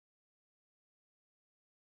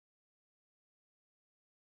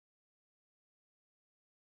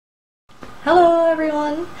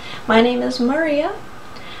My name is Maria.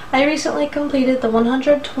 I recently completed the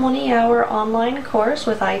 120-hour online course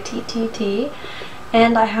with ITTT,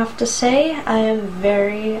 and I have to say I am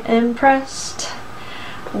very impressed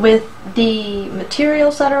with the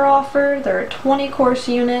materials that are offered. There are 20 course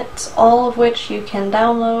units, all of which you can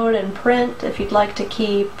download and print if you'd like to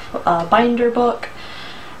keep a binder book.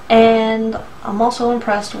 And I'm also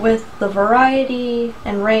impressed with the variety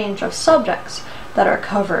and range of subjects that are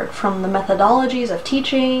covered, from the methodologies of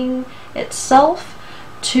teaching itself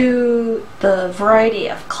to the variety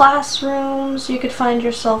of classrooms you could find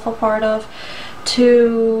yourself a part of,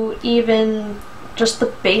 to even just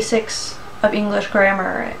the basics of English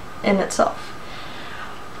grammar in itself.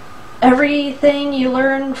 Everything you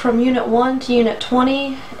learn from Unit 1 to Unit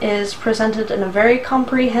 20 is presented in a very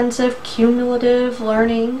comprehensive, cumulative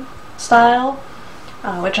learning style,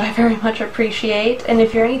 which I very much appreciate. And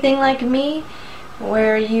if you're anything like me,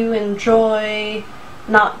 where you enjoy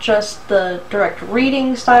not just the direct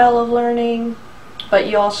reading style of learning, but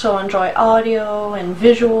you also enjoy audio and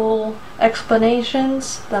visual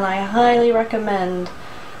explanations, then I highly recommend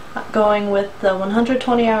going with the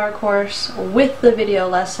 120-hour course with the video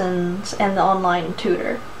lessons and the online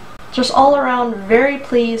tutor. Just all around very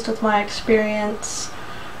pleased with my experience.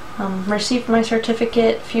 Received my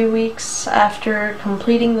certificate a few weeks after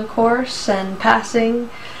completing the course and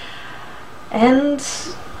passing, and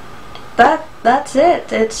that's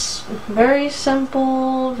it. It's very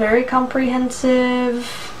simple, very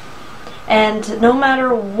comprehensive, and no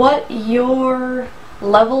matter what your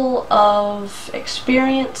level of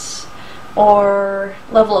experience or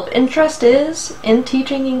level of interest is in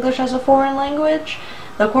teaching English as a foreign language,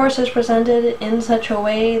 the course is presented in such a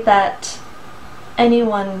way that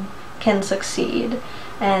anyone can succeed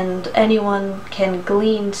and anyone can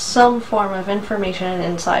glean some form of information and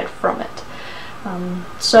insight from it.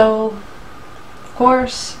 So, of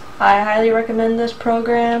course, I highly recommend this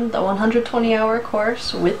program, the 120-hour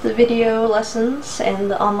course with the video lessons and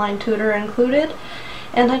the online tutor included,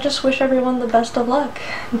 and I just wish everyone the best of luck.